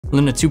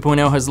Luna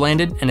 2.0 has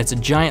landed, and it's a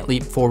giant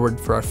leap forward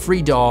for our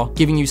free DAW,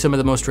 giving you some of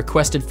the most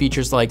requested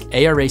features like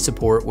ARA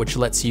support, which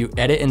lets you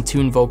edit and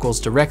tune vocals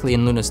directly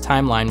in Luna's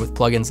timeline with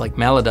plugins like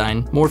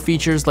Melodyne, more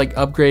features like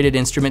upgraded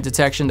instrument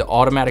detection to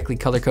automatically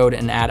color code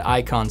and add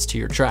icons to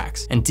your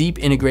tracks, and deep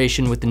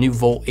integration with the new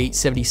Volt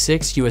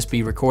 876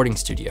 USB recording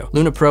studio.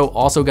 Luna Pro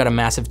also got a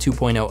massive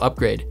 2.0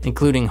 upgrade,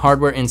 including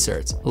hardware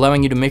inserts,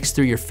 allowing you to mix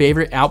through your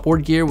favorite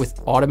outboard gear with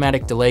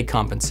automatic delay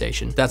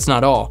compensation. That's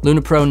not all.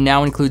 Luna Pro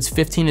now includes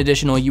 15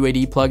 additional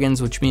UAD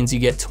plugins, which means you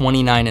get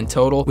 29 in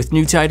total, with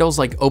new titles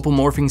like Opal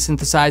Morphing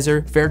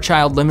Synthesizer,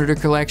 Fairchild Limiter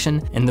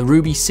Collection, and the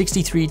Ruby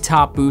 63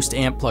 Top Boost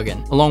amp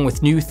plugin, along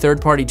with new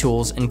third-party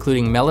tools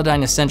including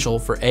Melodyne Essential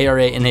for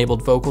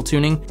ARA-enabled vocal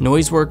tuning,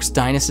 Noiseworks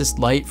DynAssist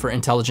Lite for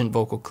intelligent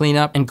vocal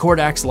cleanup, and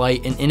ChordAXE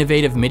Lite, an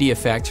innovative MIDI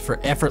effect for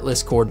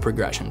effortless chord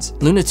progressions.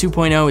 Luna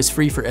 2.0 is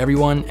free for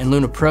everyone, and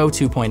Luna Pro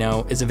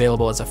 2.0 is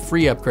available as a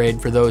free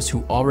upgrade for those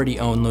who already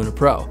own Luna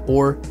Pro,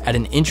 or at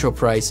an intro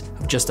price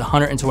of just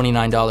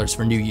 $129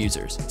 for new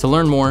users. To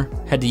learn more,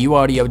 head to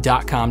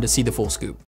uaudio.com to see the full scoop.